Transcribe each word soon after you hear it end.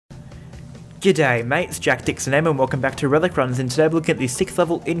G'day mates, Jactic's name and welcome back to Relic Runs, and today we're looking at the 6th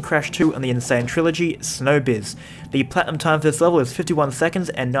level in Crash 2 on the N.Sane Trilogy, Snowbiz. The platinum time for this level is 51 seconds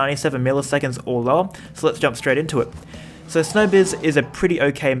and 97 milliseconds or lower, so let's jump straight into it. So Snowbiz is a pretty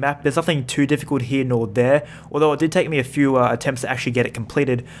okay map. There's nothing too difficult here nor there, although it did take me a few attempts to actually get it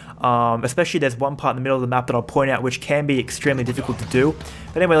completed. Especially there's one part in the middle of the map that I'll point out which can be extremely difficult to do.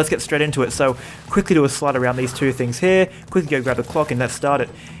 But anyway, let's get straight into it. So quickly do a slide around these two things here, quickly go grab the clock and let's start it.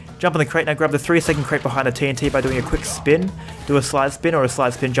 Jump on the crate, now grab the 3-second crate behind the TNT by doing a quick spin. Do a slide spin or a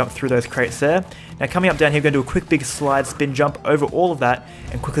slide spin jump through those crates there. Now coming up down here, we're going to do a quick big slide spin jump over all of that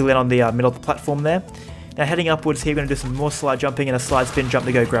and quickly land on the middle of the platform there. Now heading upwards here, we're going to do some more slide jumping and a slide spin jump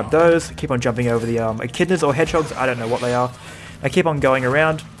to go grab those. Keep on jumping over the echidnas or hedgehogs, I don't know what they are. Now keep on going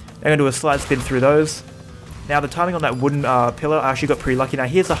around. I'm going to do a slide spin through those. Now the timing on that wooden pillar, I actually got pretty lucky. Now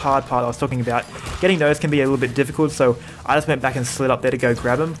here's the hard part I was talking about. Getting those can be a little bit difficult, so I just went back and slid up there to go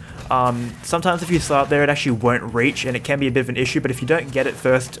grab them. Sometimes if you slide up there it actually won't reach and it can be a bit of an issue, but if you don't get it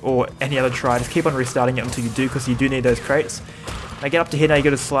first or any other try, just keep on restarting it until you do, because you do need those crates. Now get up to here, now you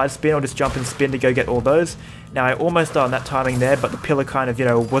go to slide spin or just jump and spin to go get all those. Now I almost done that timing there, but the pillar kind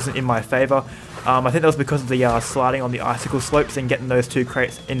of, wasn't in my favour. I think that was because of the sliding on the icicle slopes and getting those two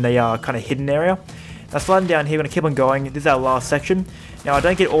crates in the kind of hidden area. Now sliding down here, we're going to keep on going. This is our last section. Now I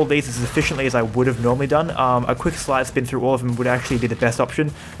don't get all these as efficiently as I would have normally done. A quick slide spin through all of them would actually be the best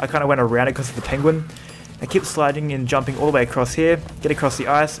option. I kind of went around it because of the penguin. I keep sliding and jumping all the way across here, get across the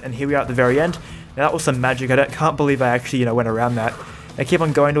ice, and here we are at the very end. Now that was some magic. I can't believe I actually went around that. I keep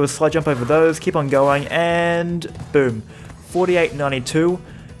on going, to a slide jump over those, keep on going, and boom, 48.92.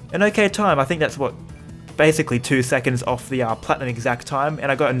 An okay time. I think that's what, basically 2 seconds off the platinum exact time,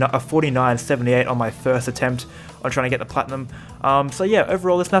 and I got a 49.78 on my first attempt on trying to get the platinum. So yeah,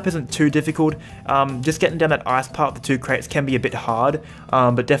 overall this map isn't too difficult. Just getting down that ice part with the two crates can be a bit hard,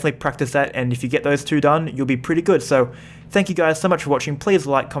 but definitely practice that, and if you get those two done, you'll be pretty good. So thank you guys so much for watching. Please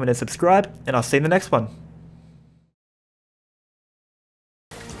like, comment and subscribe, and I'll see you in the next one.